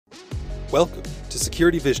Welcome to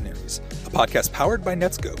Security Visionaries, a podcast powered by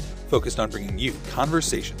Netskope, focused on bringing you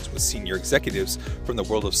conversations with senior executives from the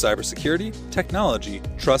world of cybersecurity, technology,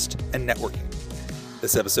 trust, and networking.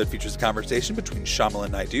 This episode features a conversation between Shamla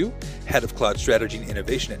Naidoo, Head of Cloud Strategy and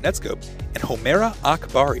Innovation at Netskope, and Homaira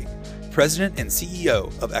Akbari, President and CEO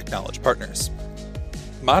of AKnowledge Partners.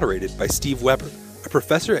 Moderated by Steve Weber, a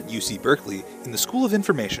professor at UC Berkeley in the School of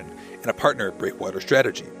Information and a partner at Breakwater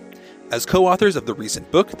Strategy. As co-authors of the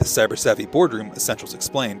recent book, The Cyber Savvy Boardroom, Essentials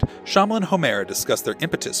Explained, Shamla and Homaira discuss their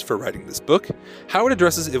impetus for writing this book, how it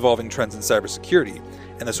addresses evolving trends in cybersecurity,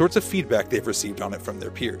 and the sorts of feedback they've received on it from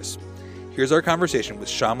their peers. Here's our conversation with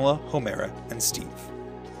Shamla, Homaira, and Steve.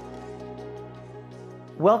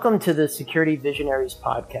 Welcome to the Security Visionaries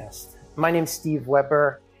podcast. My name's Steve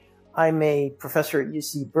Weber. I'm a professor at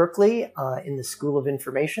UC Berkeley in the School of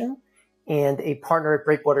Information, and a partner at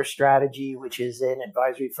Breakwater Strategy, which is an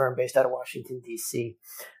advisory firm based out of Washington, D.C.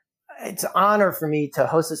 It's an honor for me to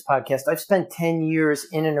host this podcast. I've spent 10 years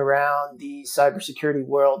in and around the cybersecurity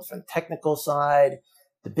world, from the technical side,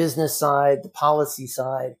 the business side, the policy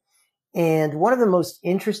side. And one of the most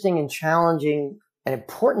interesting and challenging and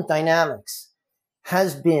important dynamics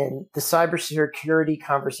has been the cybersecurity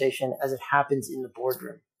conversation as it happens in the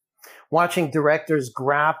boardroom. Watching directors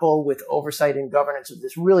grapple with oversight and governance of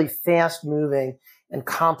this really fast-moving and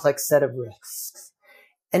complex set of risks.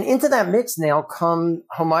 And into that mix now come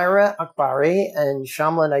Homaira Akbari and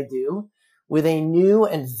Shamla Naidoo with a new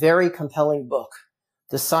and very compelling book,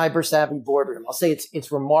 The Cyber Savvy Boardroom. I'll say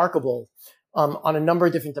it's remarkable on a number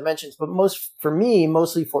of different dimensions, but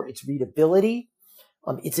mostly for its readability,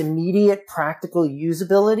 its immediate practical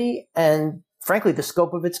usability, and frankly, the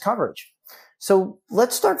scope of its coverage. So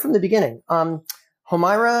let's start from the beginning.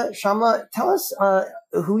 Homaira, Shamla, tell us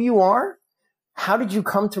who you are. How did you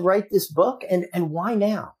come to write this book, and why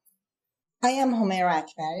now? I am Homaira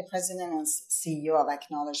Akbari, President and CEO of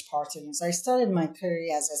AKnowledge Partners. I started my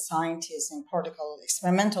career as a scientist in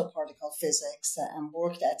experimental particle physics and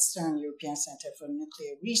worked at CERN European Center for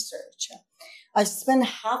Nuclear Research. I spent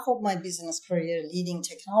half of my business career leading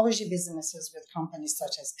technology businesses with companies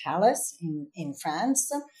such as Thales in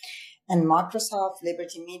France, and Microsoft,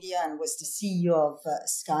 Liberty Media, and was the CEO of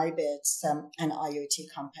Skybits, an IoT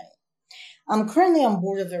company. I'm currently on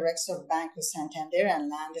board of directors of Banco Santander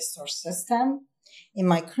and Landstar System. In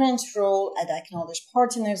my current role at AKnowledge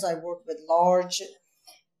Partners, I work with large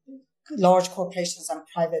corporations and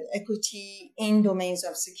private equity in domains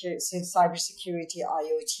of cybersecurity,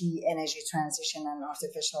 IoT, energy transition, and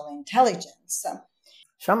artificial intelligence.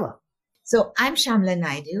 Shamla. So I'm Shamla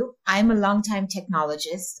Naidoo. I'm a longtime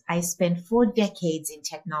technologist. I spent 4 decades in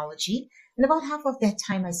technology, and about half of that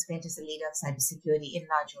time I spent as a leader of cybersecurity in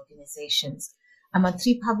large organizations. I'm on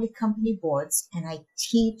 3 public company boards, and I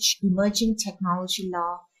teach emerging technology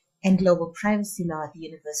law and global privacy law at the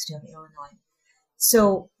University of Illinois.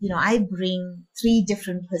 So, I bring 3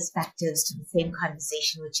 different perspectives to the same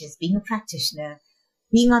conversation, which is being a practitioner,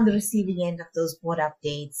 being on the receiving end of those board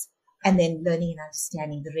updates, and then learning and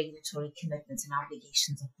understanding the regulatory commitments and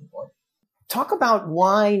obligations of the board. Talk about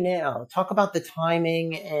why now. Talk about the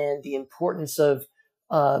timing and the importance of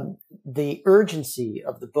the urgency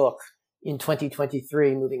of the book in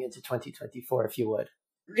 2023, moving into 2024, if you would.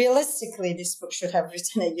 Realistically, this book should have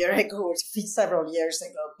written a year ago or several years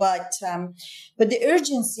ago. But the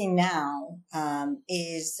urgency now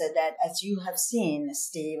is that, as you have seen,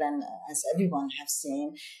 Steve, and as everyone has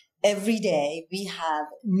seen, every day we have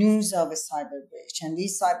news of a cyber breach, and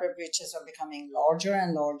these cyber breaches are becoming larger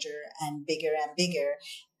and larger and bigger,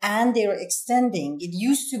 and they're extending. It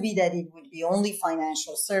used to be that it would be only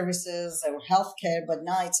financial services or healthcare, but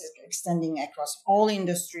now it's extending across all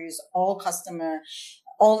industries, all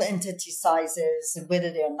entity sizes,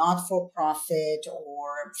 whether they're not-for-profit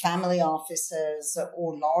or family offices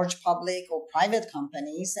or large public or private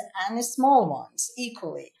companies, and small ones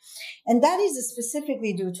equally. And that is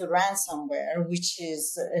specifically due to ransomware, which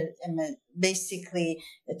is basically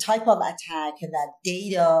a type of attack that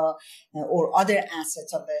data or other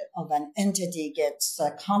assets of an entity gets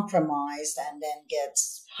compromised and then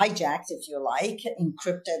gets hijacked, if you like,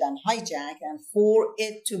 encrypted and hijacked. And for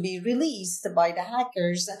it to be released by the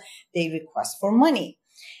hackers, they request for money.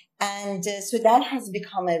 And so that has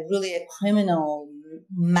become a criminal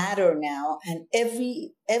matter now. And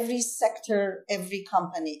every sector, every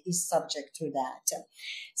company is subject to that.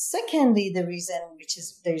 Secondly, the reason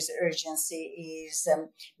there's urgency is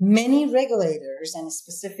many regulators, and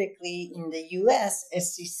specifically in the US,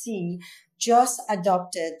 SEC, just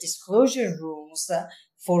adopted disclosure rules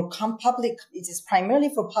public, it is primarily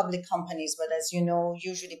for public companies, but as you know,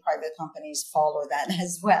 usually private companies follow that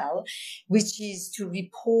as well, which is to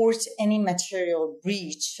report any material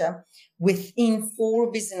breach within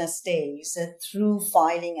 4 business days through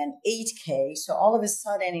filing an 8K. So all of a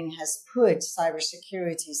sudden it has put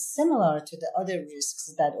cybersecurity similar to the other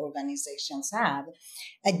risks that organizations have.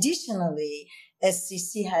 Additionally,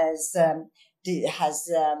 SEC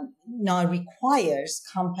now requires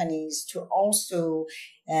companies to also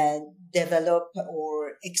develop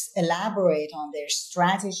or elaborate on their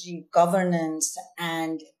strategy, governance,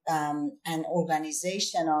 and an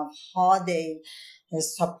organization of how they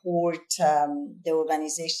support the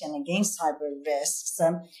organization against cyber risks,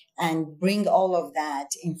 and bring all of that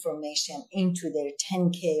information into their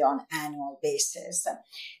 10K on annual basis.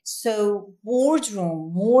 So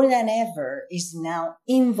Boardroom, more than ever, is now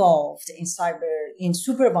involved in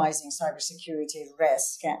supervising cybersecurity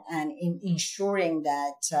risk and in ensuring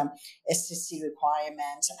that SEC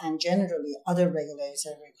requirements and generally other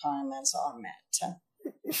regulatory requirements are met.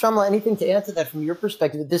 Shamla, anything to add to that from your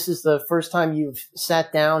perspective? This is the first time you've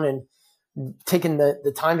sat down and taken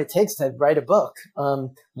the time it takes to write a book.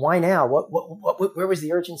 Why now? Where was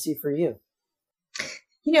the urgency for you?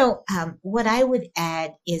 What I would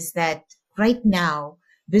add is that right now,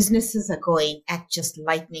 businesses are going at just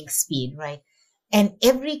lightning speed, right? And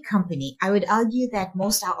every company, I would argue that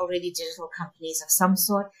most are already digital companies of some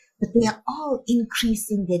sort, but they are all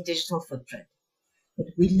increasing their digital footprint.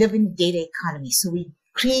 We live in a data economy, so we're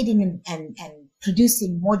creating and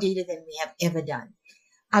producing more data than we have ever done.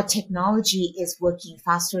 Our technology is working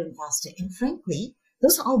faster and faster. And frankly,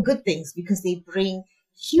 those are all good things because they bring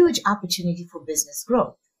huge opportunity for business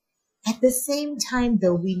growth. At the same time,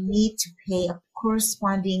 though, we need to pay a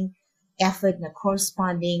corresponding effort and a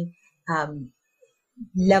corresponding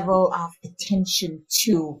level of attention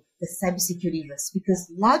to the cybersecurity risk,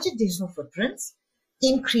 because larger digital footprints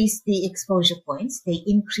increase the exposure points. They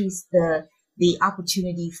increase the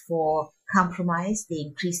opportunity for compromise. They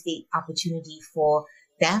increase the opportunity for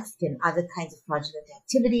theft and other kinds of fraudulent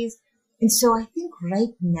activities. And so I think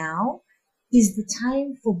right now is the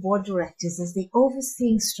time for board directors, as they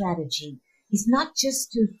overseeing strategy, is not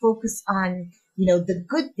just to focus on, the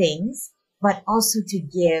good things, but also to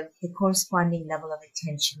give the corresponding level of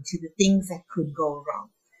attention to the things that could go wrong,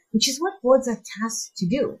 which is what boards are tasked to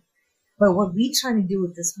do. But what we're trying to do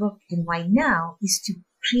with this book, and why now, is to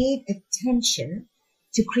create attention,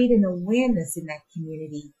 to create an awareness in that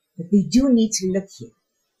community that they do need to look here,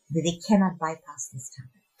 that they cannot bypass this time.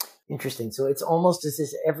 Interesting. So it's almost as if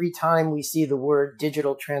every time we see the word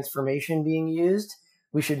digital transformation being used,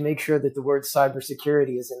 we should make sure that the word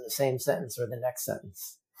cybersecurity is in the same sentence or the next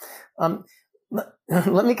sentence.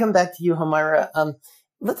 Let me come back to you, Homaira.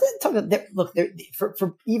 Let's talk about that. Look,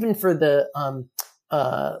 even for the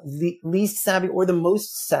least savvy or the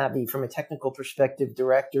most savvy from a technical perspective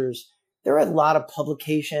directors, there are a lot of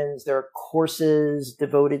publications. There are courses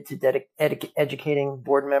devoted to educating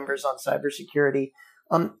board members on cybersecurity.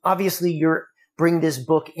 Obviously, you're bring this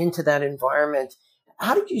book into that environment.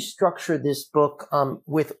 How did you structure this book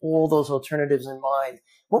with all those alternatives in mind?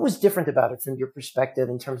 What was different about it from your perspective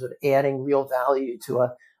in terms of adding real value to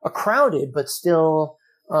a crowded but still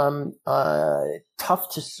tough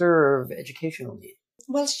to serve educational need?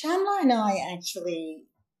 Well, Shamla and I actually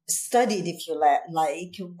studied, if you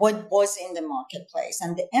like, what was in the marketplace.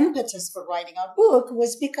 And the impetus for writing our book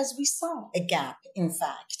was because we saw a gap, in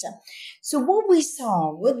fact. So what we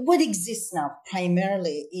saw, what exists now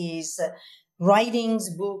primarily is writings,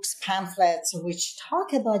 books, pamphlets, which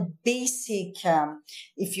talk about basic,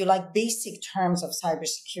 if you like, basic terms of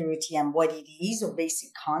cybersecurity and what it is, or basic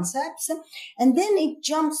concepts. And then it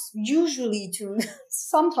jumps usually to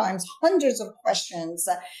sometimes hundreds of questions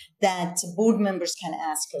that board members can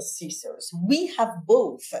ask us CISOs. We have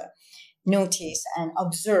both noticed and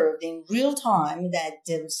observed in real time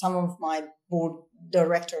that some of my board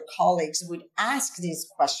director colleagues would ask these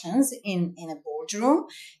questions in a boardroom.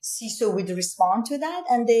 CISO would respond to that,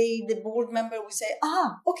 and the board member would say,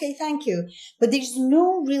 okay, thank you. But there's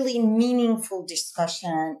no really meaningful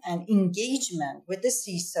discussion and engagement with the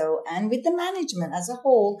CISO and with the management as a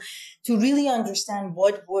whole to really understand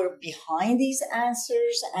what were behind these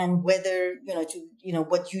answers, and whether,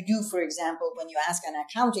 what you do, for example, when you ask an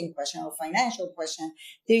accounting question or financial question,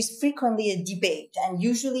 there's frequently a debate. And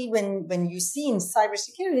usually when you see in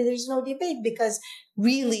cybersecurity, there's no debate, because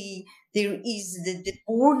really there is the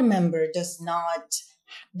board member does not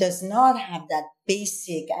does not have that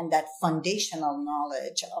basic and that foundational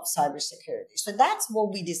knowledge of cybersecurity. So that's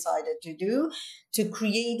what we decided to do, to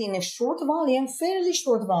create in a short volume, fairly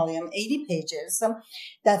short volume, 80 pages,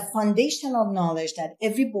 that foundational knowledge that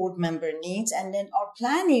every board member needs. And then our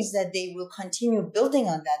plan is that they will continue building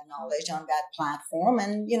on that knowledge on that platform.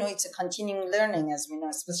 And, it's a continuing learning, as we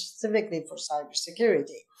know, specifically for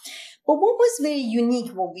cybersecurity. But what was very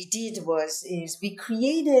unique, what we did is we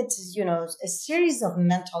created, a series of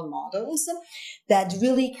mental models that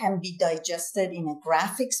really can be digested in a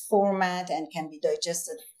graphics format and can be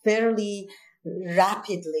digested fairly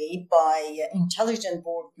rapidly by intelligent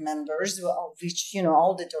board members, of which,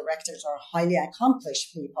 all the directors are highly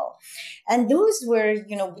accomplished people. And those were,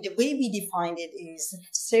 the way we defined it is a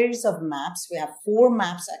series of maps. We have 4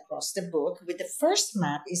 maps across the book. With the first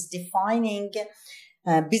map is defining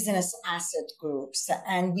business asset groups.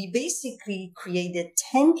 And we basically created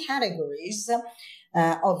 10 categories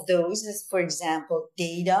of those. As, for example,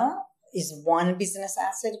 data is one business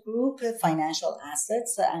asset group, financial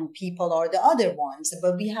assets, and people are the other ones.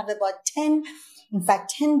 But we have about 10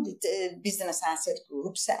 business asset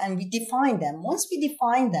groups, and we define them. Once we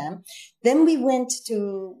define them, then we went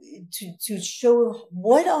to show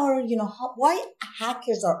what are, why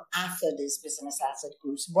hackers are after these business asset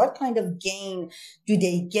groups. What kind of gain do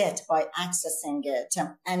they get by accessing it?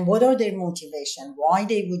 And what are their motivation? Why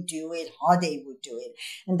they would do it, how they would do it.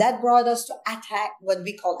 And that brought us to attack, what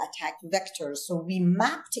we call attack vectors. So we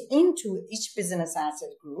mapped into each business asset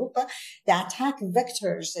group the attack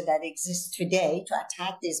vectors that exist today to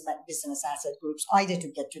attack these business asset groups, either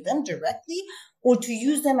to get to them directly or to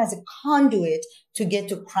use them as a conduit to get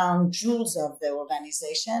to crown jewels of the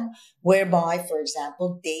organization, whereby, for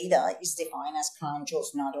example, data is defined as crown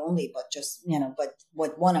jewels, not only, but just,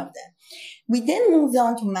 but one of them. We then moved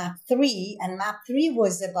on to map 3, and map 3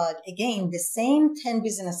 was about, again, the same 10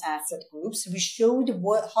 business asset groups. We showed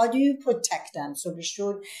how do you protect them? So we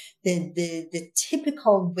showed the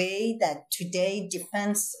typical way that today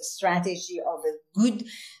defense strategy of a good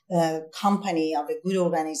company, of a good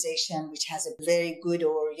organization, which has a very good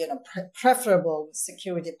or preferable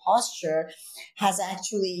security posture, has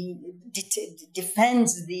actually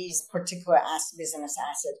defends these particular business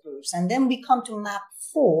asset groups. And then we come to map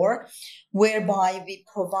 4, whereby we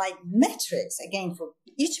provide metrics, again, for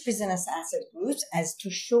each business asset groups as to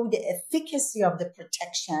show the efficacy of the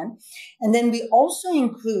protection. And then we also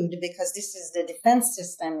include, because this is the defense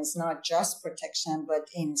system, is not just protection, but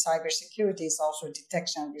in cybersecurity, it's also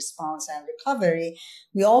detection, response, and recovery.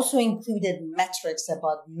 We also included metrics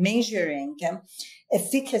about measuring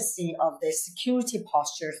efficacy of the security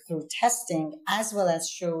posture through testing, as well as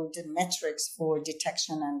showed metrics for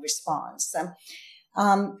detection and response.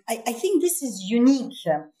 I think this is unique,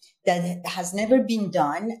 that has never been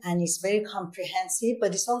done, and is very comprehensive,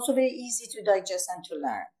 but it's also very easy to digest and to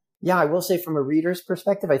learn. Yeah, I will say from a reader's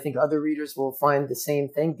perspective, I think other readers will find the same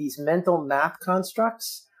thing. These mental map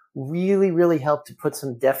constructs really, really help to put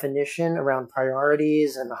some definition around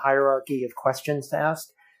priorities and the hierarchy of questions to ask.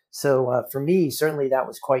 So for me, certainly that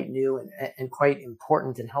was quite new and quite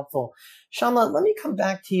important and helpful. Shamla, let me come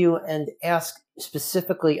back to you and ask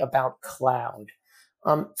specifically about cloud.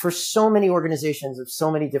 For so many organizations of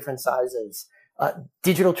so many different sizes,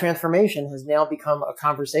 digital transformation has now become a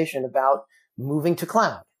conversation about moving to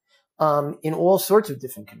cloud in all sorts of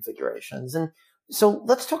different configurations. And so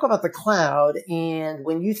let's talk about the cloud. And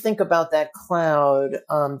when you think about that cloud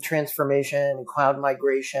transformation and cloud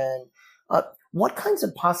migration, what kinds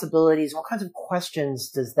of possibilities, what kinds of questions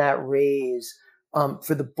does that raise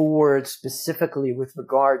for the board specifically with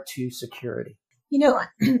regard to security?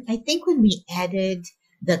 I think when we added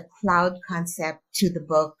the cloud concept to the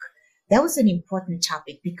book, that was an important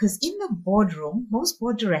topic, because in the boardroom, most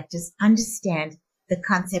board directors understand the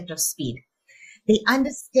concept of speed. They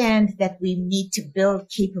understand that we need to build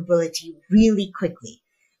capability really quickly.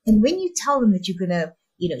 And when you tell them that you're going to,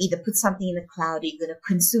 either put something in the cloud, or you're going to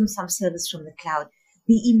consume some service from the cloud,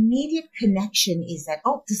 the immediate connection is that,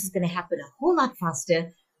 this is going to happen a whole lot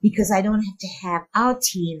faster, because I don't have to have our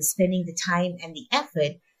team spending the time and the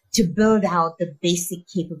effort to build out the basic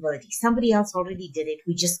capability. Somebody else already did it.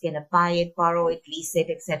 We're just going to buy it, borrow it, lease it,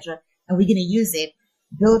 etc. And we're going to use it,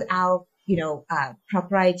 build our,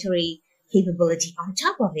 proprietary capability on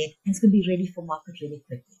top of it, and it's going to be ready for market really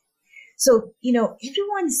quickly. So,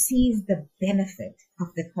 everyone sees the benefit of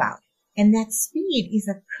the cloud, and that speed is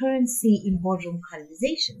a currency in boardroom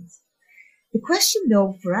conversations. The question,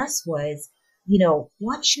 though, for us was,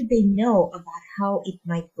 what should they know about how it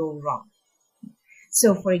might go wrong?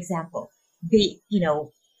 So, for example, is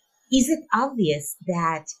it obvious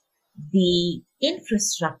that the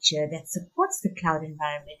infrastructure that supports the cloud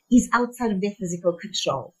environment is outside of their physical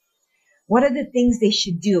control. What are the things they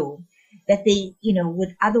should do that they,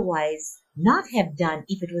 would otherwise not have done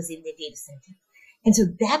if it was in their data center? And so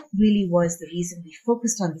that really was the reason we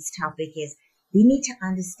focused on this topic is they need to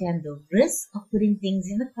understand the risk of putting things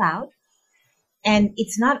in the cloud. And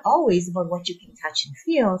it's not always about what you can touch and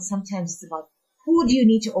feel. Sometimes it's about who do you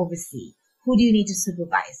need to oversee? Who do you need to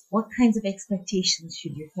supervise? What kinds of expectations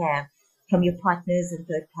should you have from your partners and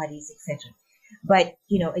third parties, etc.? But,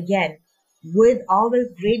 again, with all the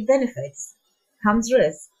great benefits comes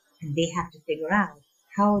risk, and they have to figure out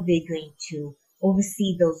how they're going to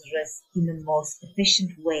oversee those risks in the most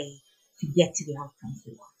efficient way to get to the outcomes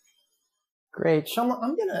they want. Great. Shamla,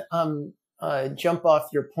 I'm going to jump off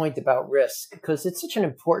your point about risk because it's such an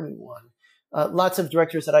important one. Lots of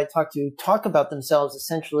directors that I talk to talk about themselves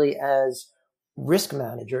essentially as risk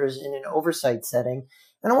managers in an oversight setting.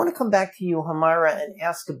 And I want to come back to you, Homaira, and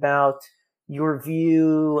ask about your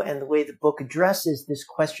view and the way the book addresses this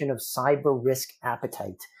question of cyber risk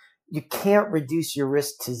appetite. You can't reduce your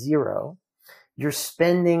risk to zero. You're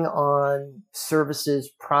spending on services,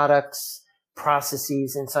 products,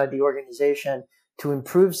 processes inside the organization to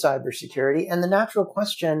improve cybersecurity. And the natural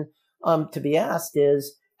question to be asked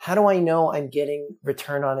is, how do I know I'm getting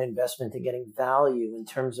return on investment and getting value in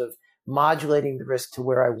terms of modulating the risk to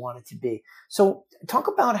where I want it to be? So talk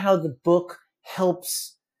about how the book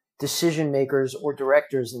helps decision makers or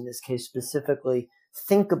directors, in this case specifically,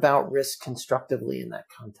 think about risk constructively in that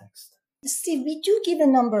context. Steve, we do give a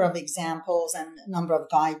number of examples and a number of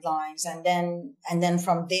guidelines. And then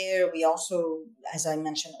from there, we also, as I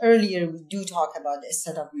mentioned earlier, we do talk about a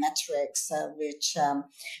set of metrics,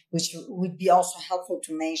 which would be also helpful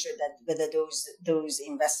to measure that whether those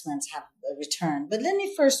investments have a return. But let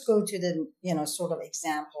me first go to the, sort of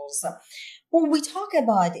examples. What we talk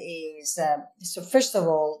about is, so first of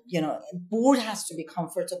all, board has to be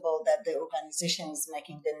comfortable that the organization is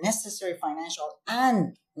making the necessary financial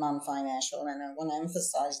and non-financial, and I want to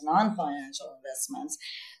emphasize non-financial investments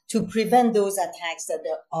to prevent those attacks that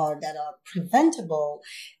are preventable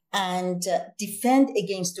and defend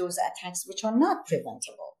against those attacks which are not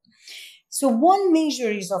preventable. So one measure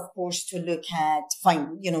is, of course, to look at,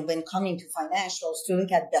 when coming to financials, to look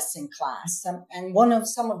at best in class. And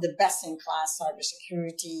some of the best in class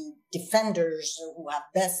cybersecurity defenders who have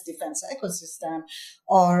best defense ecosystem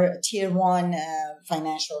are tier one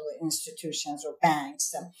financial institutions or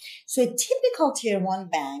banks. So a typical tier one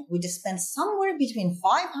bank would spend somewhere between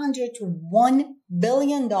 $500 to $1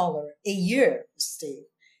 billion a year, Steve,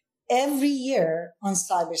 every year on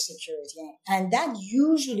cybersecurity. And that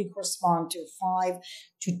usually corresponds to 5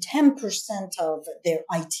 to 10% of their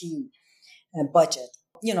IT budget.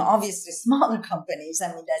 Obviously smaller companies,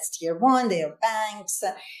 that's tier one, they are banks,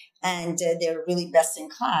 and they're really best in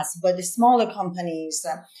class. But the smaller companies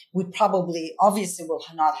would probably, obviously, will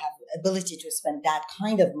not have ability to spend that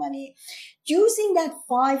kind of money. Using that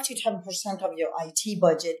 5 to 10% of your IT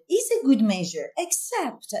budget is a good measure,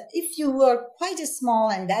 except if you are quite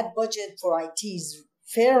small and that budget for IT is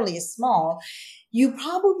fairly small, you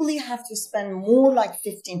probably have to spend more like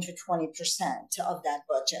 15 to 20% of that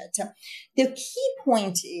budget. The key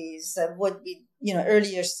point is what we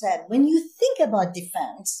earlier said. When you think about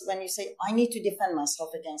defense, when you say, I need to defend myself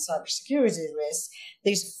against cybersecurity risk,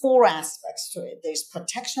 there's 4 aspects to it. There's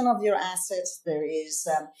protection of your assets. There is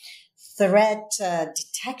threat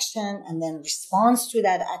detection, and then response to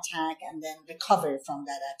that attack, and then recovery from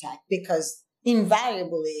that attack, because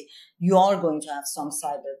invariably you are going to have some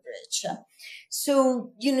cyber breach.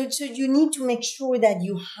 So you need to make sure that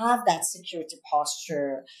you have that security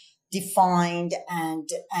posture defined and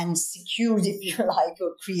secured, if you like,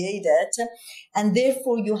 or created, and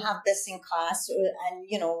therefore you have best in class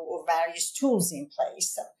or various tools in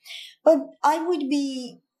place. But I would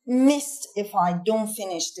be missed if I don't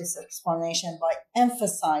finish this explanation by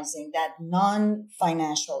emphasizing that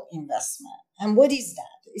non-financial investment. And what is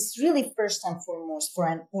that? It's really first and foremost for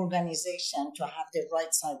an organization to have the right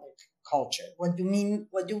cyber culture. What do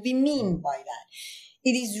we mean by that?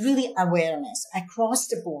 It is really awareness across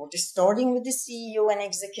the board, starting with the CEO and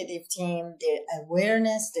executive team, their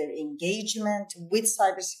awareness, their engagement with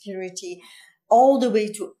cybersecurity, all the way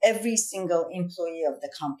to every single employee of the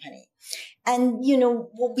company. And,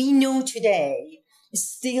 what we know today is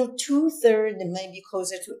still 2/3, maybe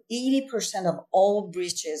closer to 80% of all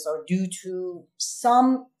breaches are due to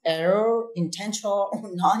some error, intentional or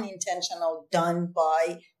non-intentional, done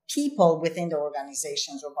by people within the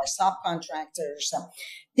organizations or by subcontractors.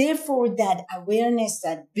 Therefore, that awareness,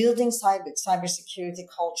 that building cybersecurity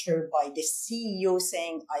culture by the CEO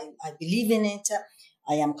saying, I believe in it,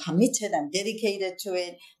 I am committed, I'm dedicated to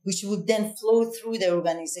it, which would then flow through the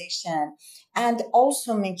organization, and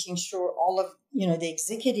also making sure all of, the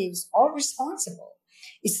executives are responsible.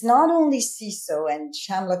 It's not only CISO, and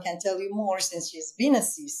Shamla can tell you more since she's been a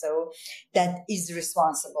CISO, that is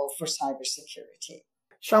responsible for cybersecurity.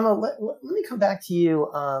 Shamla, let me come back to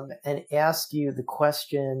you and ask you the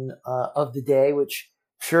question of the day, which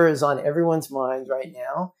I'm sure is on everyone's mind right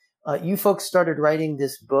now. You folks started writing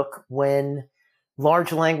this book when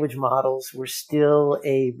large language models were still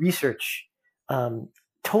a research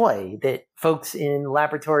toy that folks in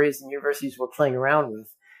laboratories and universities were playing around with.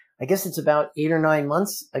 I guess it's about 8 or 9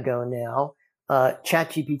 months ago now.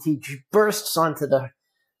 ChatGPT bursts onto the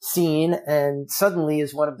scene and suddenly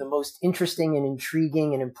is one of the most interesting and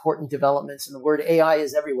intriguing and important developments, and the word AI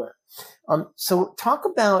is everywhere. So talk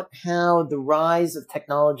about how the rise of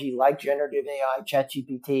technology like generative AI,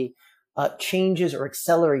 ChatGPT, changes or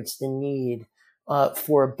accelerates the need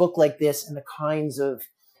for a book like this and the kinds of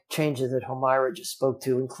changes that Homaira just spoke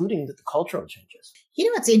to, including the cultural changes.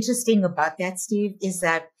 What's interesting about that, Steve, is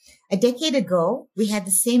that a decade ago, we had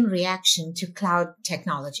the same reaction to cloud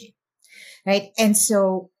technology, right? And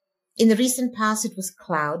so in the recent past, it was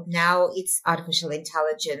cloud. Now it's artificial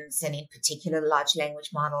intelligence, and in particular, large language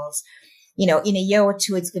models. In a year or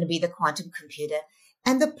two, it's going to be the quantum computer.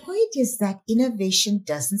 And the point is that innovation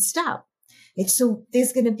doesn't stop. So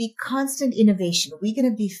there's going to be constant innovation. We're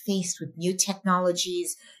going to be faced with new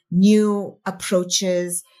technologies, new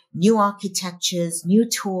approaches, new architectures, new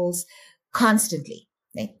tools constantly.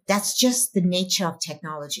 Right? That's just the nature of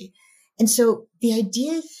technology. And so the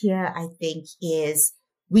idea here, I think, is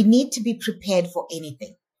we need to be prepared for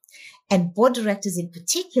anything. And board directors in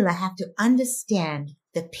particular have to understand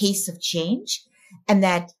the pace of change, and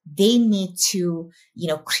that they need to,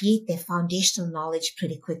 create their foundational knowledge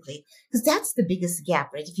pretty quickly, because that's the biggest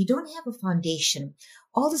gap, right? If you don't have a foundation,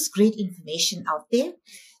 all this great information out there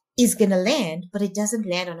is going to land, but it doesn't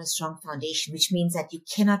land on a strong foundation, which means that you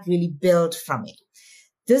cannot really build from it.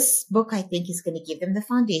 This book, I think, is going to give them the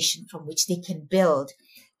foundation from which they can build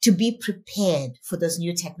to be prepared for those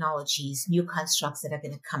new technologies, new constructs that are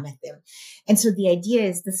going to come at them. And so the idea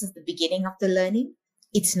is this is the beginning of the learning.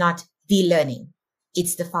 It's not the learning.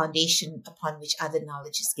 It's the foundation upon which other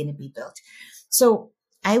knowledge is going to be built. So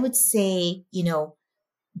I would say,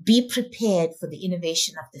 be prepared for the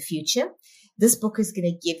innovation of the future. This book is going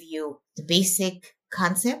to give you the basic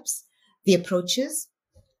concepts, the approaches,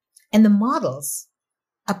 and the models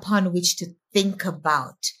upon which to think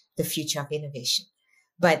about the future of innovation.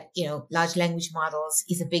 But, large language models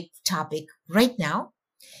is a big topic right now.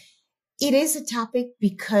 It is a topic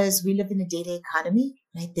because we live in a data economy,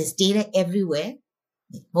 right? There's data everywhere.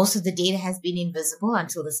 Most of the data has been invisible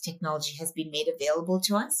until this technology has been made available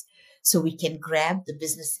to us. So we can grab the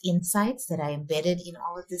business insights that are embedded in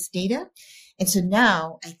all of this data. And so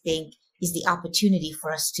now I think is the opportunity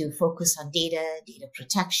for us to focus on data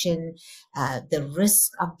protection, the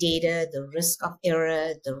risk of data, the risk of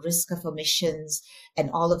error, the risk of omissions,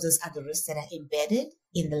 and all of those other risks that are embedded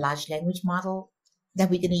in the large language model that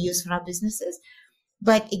we're going to use for our businesses.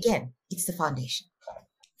 But again, it's the foundation.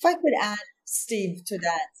 If I could add, Steve, to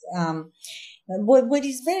that, what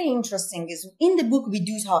is very interesting is in the book, we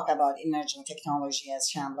do talk about emerging technology, as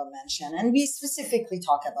Shamla mentioned, and we specifically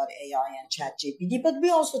talk about AI and ChatGPT, but we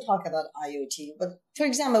also talk about IoT. But for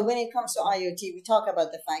example, when it comes to IoT, we talk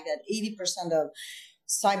about the fact that 80% of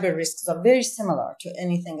cyber risks are very similar to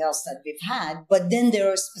anything else that we've had, but then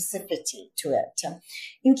there is specificity to it.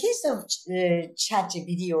 In case of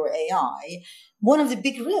ChatGPT or AI, one of the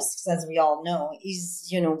big risks, as we all know, is,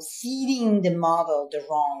 feeding the model the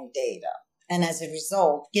wrong data. And as a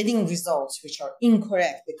result, getting results which are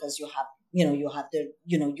incorrect because you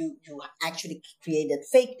actually created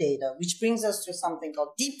fake data, which brings us to something called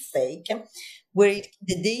deep fake, where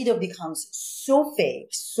the data becomes so fake,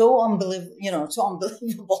 so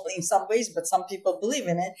unbelievable in some ways, but some people believe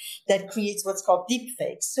in it, that creates what's called deep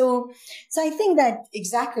fake. So I think that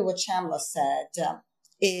exactly what Shamla said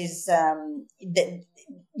is that,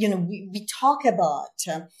 we talk about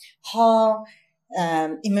how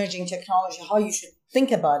emerging technology, how you should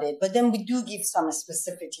think about it, but then we do give some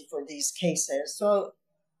specificity for these cases. So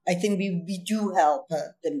I think we do help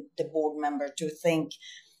the board member to think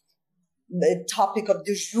the topic of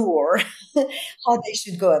du jour, how they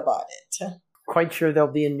should go about it. Quite sure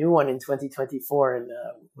there'll be a new one in 2024, and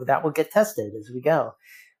that will get tested as we go.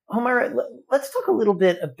 Homaira, let's talk a little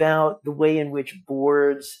bit about the way in which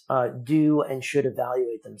boards do and should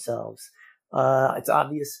evaluate themselves. It's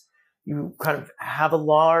obvious you kind of have a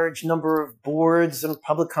large number of boards and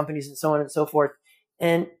public companies and so on and so forth.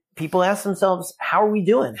 And people ask themselves, how are we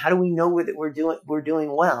doing? How do we know that we're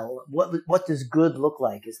doing well? What does good look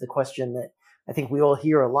like is the question that I think we all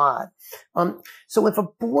hear a lot. So if a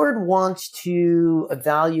board wants to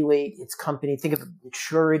evaluate its company, think of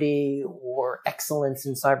maturity or excellence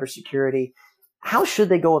in cybersecurity, how should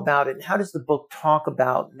they go about it? And how does the book talk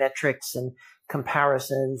about metrics and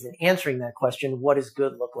comparisons and answering that question? What does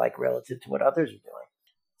good look like relative to what others are doing?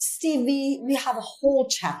 Steve, we have a whole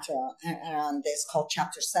chapter around this called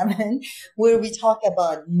Chapter 7, where we talk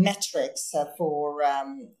about metrics for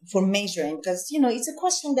measuring, because, it's a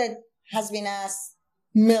question that has been asked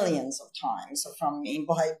millions of times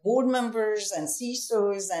by board members and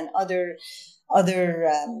CISOs and other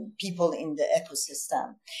people in the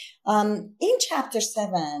ecosystem. In Chapter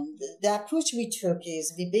 7, the approach we took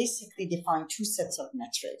is we basically defined two sets of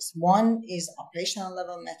metrics. One is operational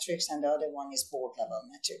level metrics and the other one is board level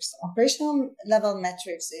metrics. Operational level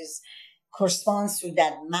metrics corresponds to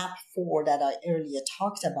that map 4 that I earlier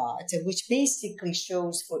talked about, which basically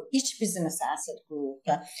shows for each business asset group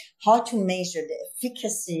how to measure the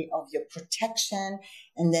efficacy of your protection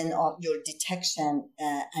and then of your detection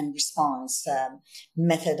and response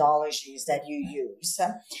methodologies that you use.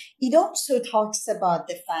 It also talks about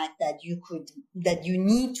the fact that you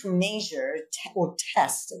need to measure or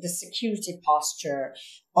test the security posture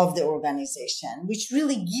of the organization, which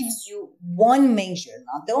really gives you one measure,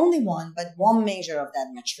 not the only one, but one measure of that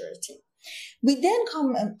maturity. We then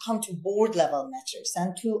come to board level metrics,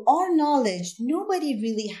 and to our knowledge, nobody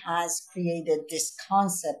really has created this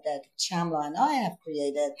concept that Shamla and I have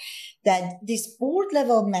created, that this board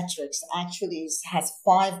level metrics actually has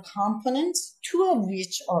 5 components, 2 of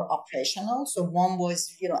which are operational. So one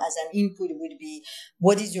was, as an input would be,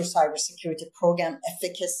 what is your cybersecurity program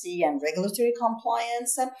efficacy and regulatory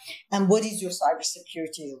compliance? And what is your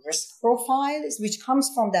cybersecurity risk profile, which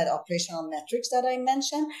comes from that operational metrics that I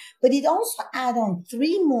mentioned. But it also add on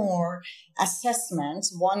 3 more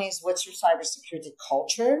assessments. One is, what's your cybersecurity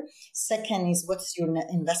culture? Second is, what's your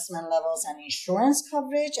investment levels and insurance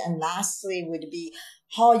coverage? And lastly would be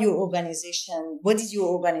what is your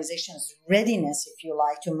organization's readiness, if you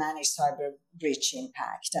like, to manage cyber breach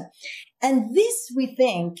impact? And this,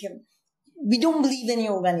 we don't believe any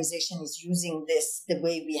organization is using this the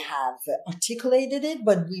way we have articulated it,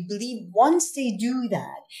 but we believe once they do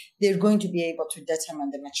that, they're going to be able to determine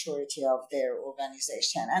the maturity of their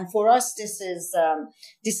organization. And for us, this is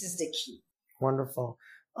the key. Wonderful.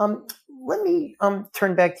 Let me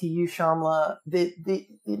turn back to you, Shamla.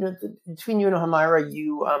 Between you and Homaira,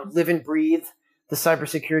 you live and breathe the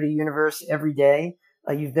cybersecurity universe every day.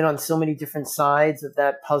 You've been on so many different sides of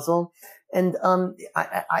that puzzle. And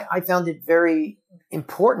I found it very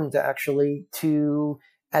important, actually,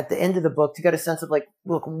 at the end of the book, to get a sense of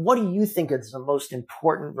look, what do you think is the most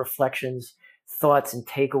important reflections, thoughts, and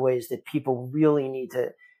takeaways that people really need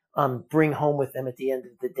to bring home with them at the end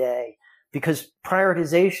of the day? Because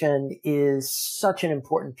prioritization is such an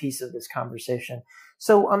important piece of this conversation.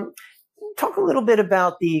 So talk a little bit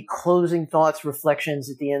about the closing thoughts, reflections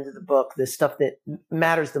at the end of the book, the stuff that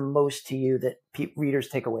matters the most to you that readers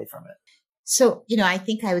take away from it. So, I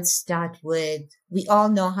think I would start with, we all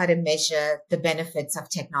know how to measure the benefits of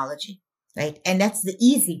technology, right? And that's the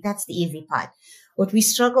easy part. What we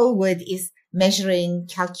struggle with is measuring,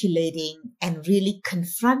 calculating, and really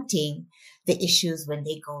confronting the issues when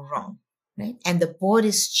they go wrong, right? And the board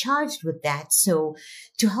is charged with that. So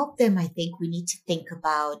to help them, I think we need to think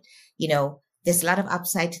about, there's a lot of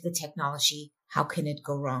upside to the technology. How can it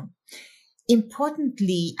go wrong?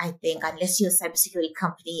 Importantly, I think, unless you're a cybersecurity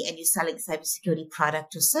company and you're selling cybersecurity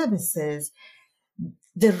product or services,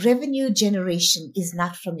 the revenue generation is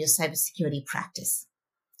not from your cybersecurity practice,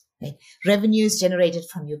 right? Revenue is generated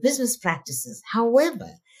from your business practices. However,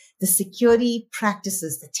 the security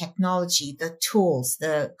practices, the technology, the tools,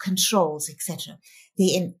 the controls, etc.,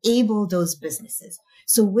 they enable those businesses.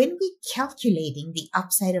 So when we're calculating the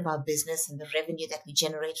upside of our business and the revenue that we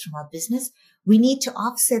generate from our business, we need to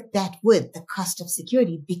offset that with the cost of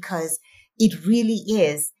security, because it really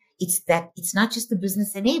is, it's not just the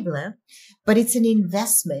business enabler, but it's an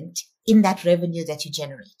investment in that revenue that you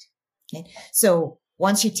generate. Okay? So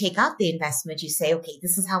once you take out the investment, you say, okay,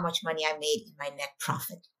 this is how much money I made in my net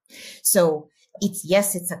profit. So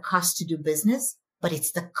it's a cost to do business, but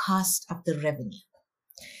it's the cost of the revenue.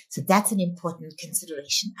 So that's an important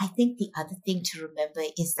consideration. I think the other thing to remember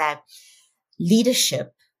is that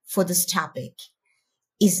leadership for this topic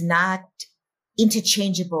is not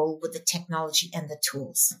interchangeable with the technology and the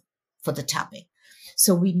tools for the topic.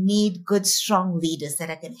 So we need good, strong leaders that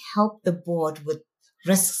are going to help the board with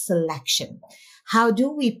risk selection. How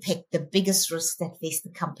do we pick the biggest risks that face the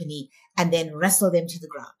company and then wrestle them to the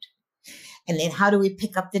ground? And then how do we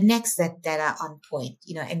pick up the next that are on point,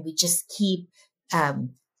 and we just keep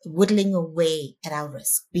whittling away at our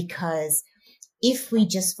risk? Because if we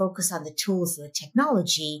just focus on the tools and the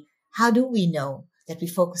technology, how do we know that we're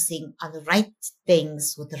focusing on the right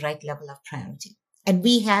things with the right level of priority? And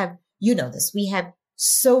we have, we have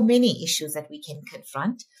so many issues that we can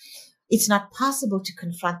confront. It's not possible to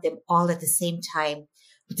confront them all at the same time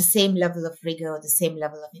with the same level of rigor or the same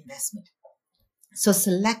level of investment. So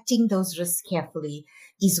selecting those risks carefully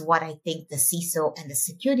is what I think the CISO and the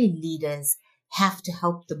security leaders have to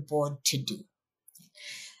help the board to do.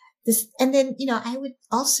 And then, I would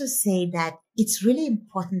also say that it's really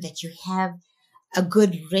important that you have a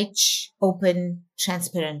good, rich, open,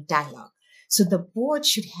 transparent dialogue. So the board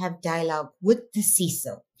should have dialogue with the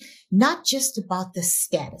CISO, not just about the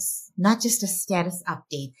status, not just a status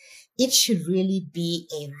update. It should really be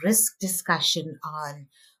a risk discussion on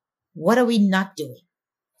what are we not doing?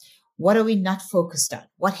 What are we not focused on?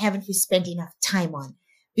 What haven't we spent enough time on?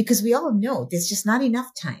 Because we all know there's just not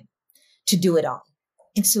enough time to do it all.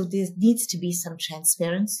 And so there needs to be some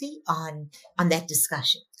transparency on that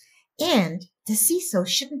discussion. And the CISO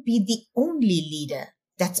shouldn't be the only leader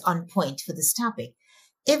that's on point for this topic.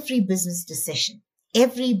 Every business decision,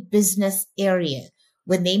 every business area,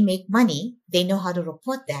 when they make money, they know how to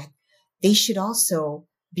report that. They should also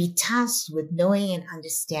be tasked with knowing and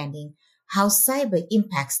understanding how cyber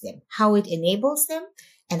impacts them, how it enables them,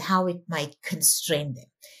 and how it might constrain them,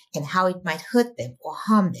 and how it might hurt them or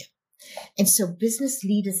harm them. And so business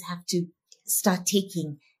leaders have to start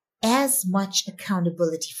taking as much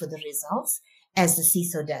accountability for the results as the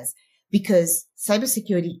CISO does, because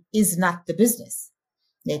cybersecurity is not the business.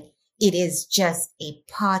 It is just a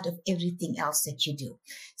part of everything else that you do.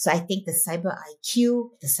 So I think the cyber IQ,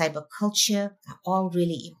 the cyber culture are all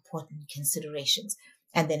really important considerations.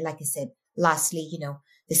 And then, like I said, lastly,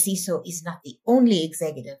 the CISO is not the only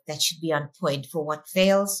executive that should be on point for what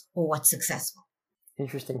fails or what's successful.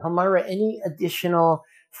 Interesting. Homaira, any additional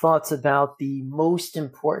thoughts about the most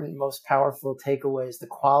important, most powerful takeaways, the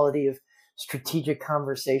quality of strategic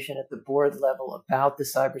conversation at the board level about the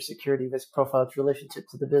cybersecurity risk profile, its relationship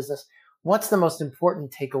to the business? What's the most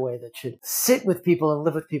important takeaway that should sit with people and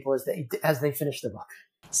live with people as they finish the book?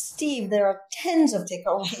 Steve, there are tens of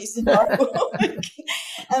takeaways in our book,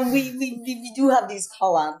 and we do have these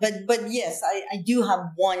call-outs. But yes, I do have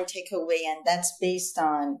one takeaway, and that's based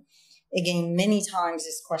on, again, many times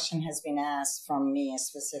this question has been asked from me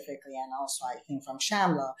specifically, and also I think from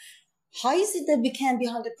Shamla. How is it that we can be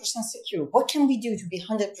 100% secure? What can we do to be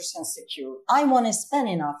 100% secure? I want to spend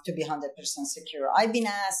enough to be 100% secure. I've been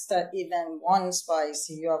asked even once by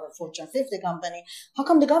CEO of a Fortune 50 company, how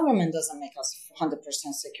come the government doesn't make us 100%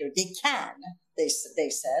 secure? They can, they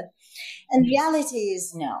said. And reality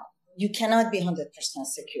is no, you cannot be 100%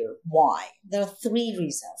 secure. Why? There are three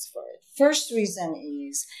reasons for it. First reason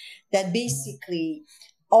is that basically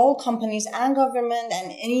all companies and government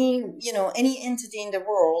and any entity in the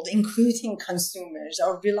world, including consumers,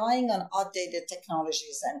 are relying on outdated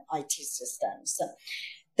technologies and IT systems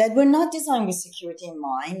that were not designed with security in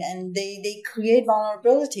mind, and they create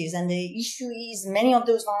vulnerabilities. And the issue is many of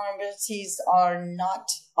those vulnerabilities are not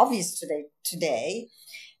obvious today.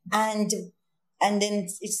 And then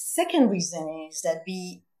its second reason is that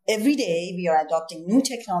every day we are adopting new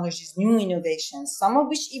technologies, new innovations, some of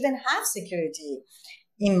which even have security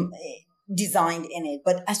designed in it.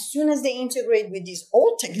 But as soon as they integrate with these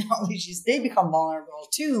old technologies, they become vulnerable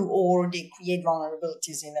too, or they create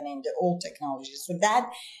vulnerabilities even in the old technologies. So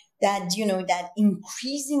that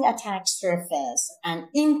increasing attack surface and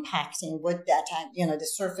impacting what the attack, the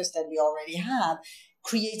surface that we already have,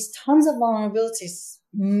 creates tons of vulnerabilities.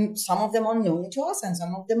 Some of them are known to us and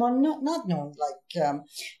some of them are not known, like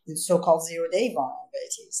the so-called zero-day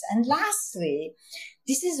vulnerabilities. And lastly,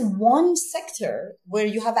 this is one sector where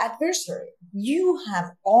you have adversary. You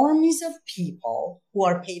have armies of people who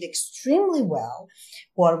are paid extremely well,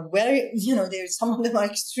 who are some of them are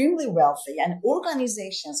extremely wealthy, and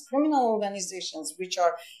organizations, criminal organizations, which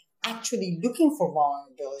are actually looking for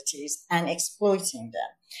vulnerabilities and exploiting them.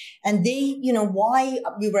 And they, why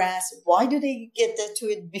we were asked, why do they get to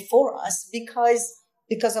it before us? Because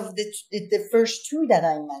of the first two that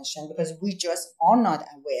I mentioned, because we just are not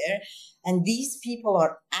aware. And these people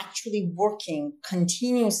are actually working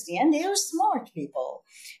continuously, and they are smart people,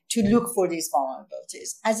 to look for these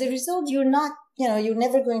vulnerabilities. As a result, you're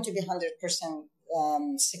never going to be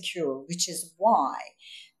 100% secure, which is why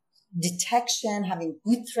detection, having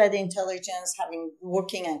good threat intelligence,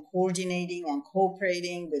 working and coordinating and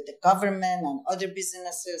cooperating with the government and other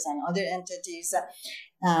businesses and other entities,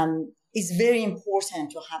 is very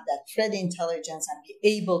important to have that threat intelligence and be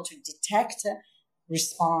able to detect,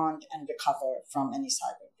 respond, and recover from any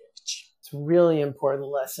cyber breach. It's a really important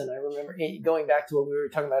lesson. I remember going back to what we were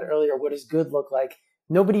talking about earlier, what does good look like?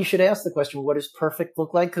 Nobody should ask the question, what does perfect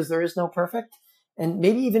look like? Because there is no perfect. And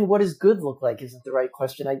maybe even what does good look like isn't the right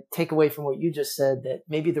question. I take away from what you just said that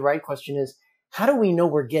maybe the right question is, how do we know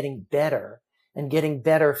we're getting better and getting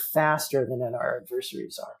better faster than our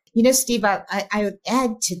adversaries are? You know, Steve, I would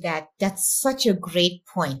add to that. That's such a great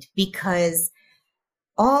point, because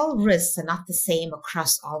all risks are not the same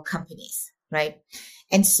across all companies, right?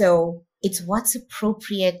 And so it's what's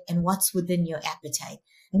appropriate and what's within your appetite.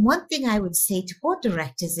 And one thing I would say to board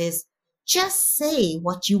directors is just say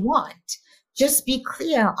what you want. Just be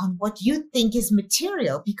clear on what you think is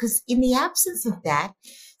material, because in the absence of that,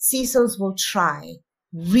 CISOs will try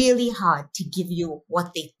really hard to give you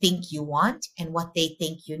what they think you want and what they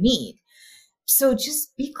think you need. So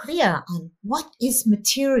just be clear on what is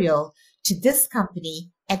material to this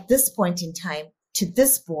company at this point in time, to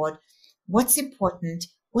this board, what's important,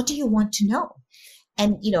 what do you want to know?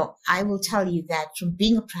 And, you know, I will tell you that from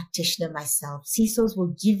being a practitioner myself, CISOs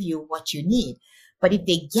will give you what you need. But if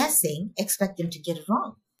they're guessing, expect them to get it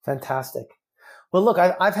wrong. Fantastic. Well, look,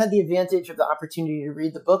 I've had the advantage of the opportunity to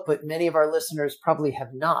read the book, but many of our listeners probably have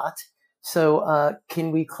not. So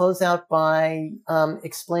can we close out by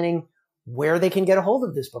explaining where they can get a hold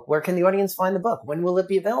of this book? Where can the audience find the book? When will it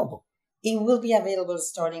be available? It will be available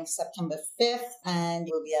starting September 5th, and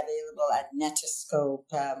it will be available at Netskope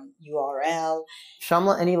URL.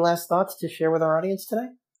 Shamla, any last thoughts to share with our audience today?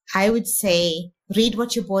 I would say read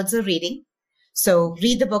what your boards are reading. So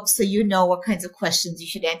read the book so you know what kinds of questions you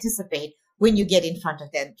should anticipate when you get in front of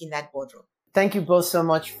them in that boardroom. Thank you both so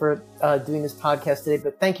much for doing this podcast today,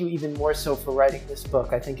 but thank you even more so for writing this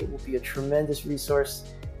book. I think it will be a tremendous resource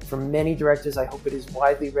for many directors. I hope it is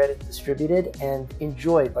widely read and distributed and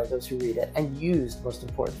enjoyed by those who read it, and used, most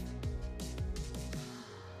importantly.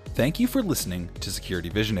 Thank you for listening to Security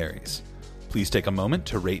Visionaries. Please take a moment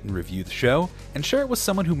to rate and review the show and share it with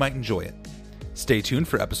someone who might enjoy it. Stay tuned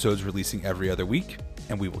for episodes releasing every other week,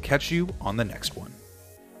 and we will catch you on the next one.